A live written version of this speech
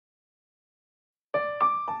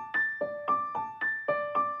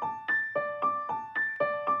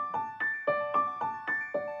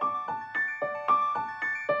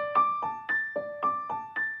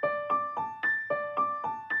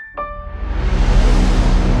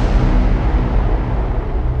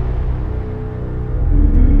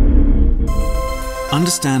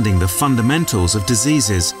understanding the fundamentals of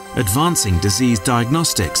diseases, advancing disease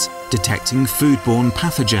diagnostics, detecting foodborne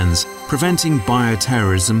pathogens, preventing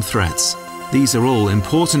bioterrorism threats. These are all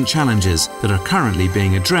important challenges that are currently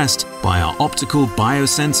being addressed by our Optical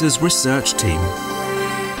Biosensors research team.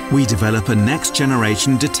 We develop a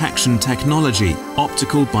next-generation detection technology,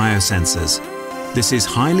 Optical Biosensors. This is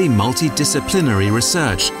highly multidisciplinary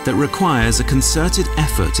research that requires a concerted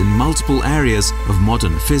effort in multiple areas of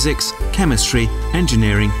modern physics, chemistry,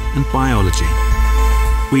 engineering, and biology.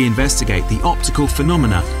 We investigate the optical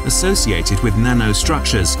phenomena associated with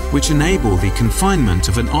nanostructures, which enable the confinement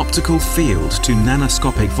of an optical field to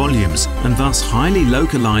nanoscopic volumes and thus highly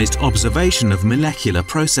localized observation of molecular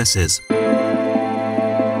processes.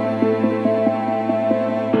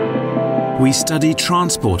 We study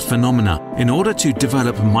transport phenomena in order to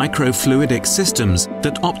develop microfluidic systems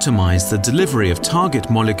that optimize the delivery of target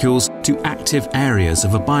molecules to active areas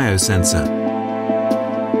of a biosensor.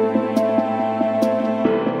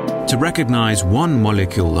 To recognize one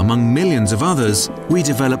molecule among millions of others, we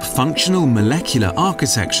develop functional molecular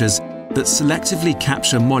architectures that selectively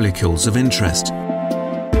capture molecules of interest.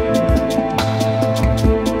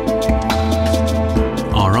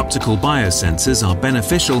 Our optical biosensors are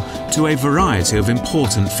beneficial to a variety of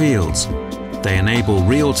important fields. They enable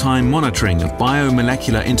real-time monitoring of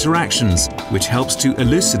biomolecular interactions, which helps to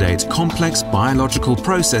elucidate complex biological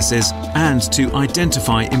processes and to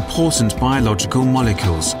identify important biological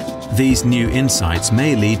molecules. These new insights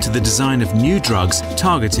may lead to the design of new drugs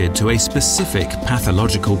targeted to a specific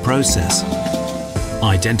pathological process.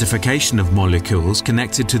 Identification of molecules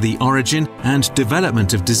connected to the origin and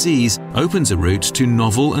development of disease opens a route to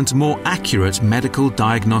novel and more accurate medical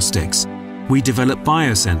diagnostics. We develop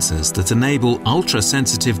biosensors that enable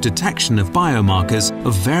ultra-sensitive detection of biomarkers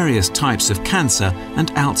of various types of cancer and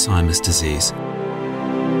Alzheimer's disease.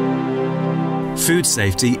 Food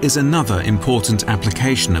safety is another important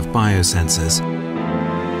application of biosensors.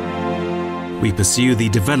 We pursue the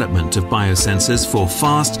development of biosensors for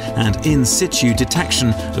fast and in situ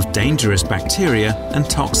detection of dangerous bacteria and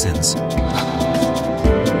toxins.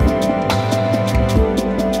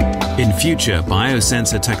 In future,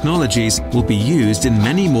 biosensor technologies will be used in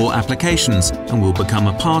many more applications and will become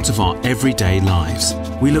a part of our everyday lives.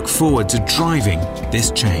 We look forward to driving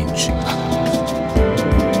this change.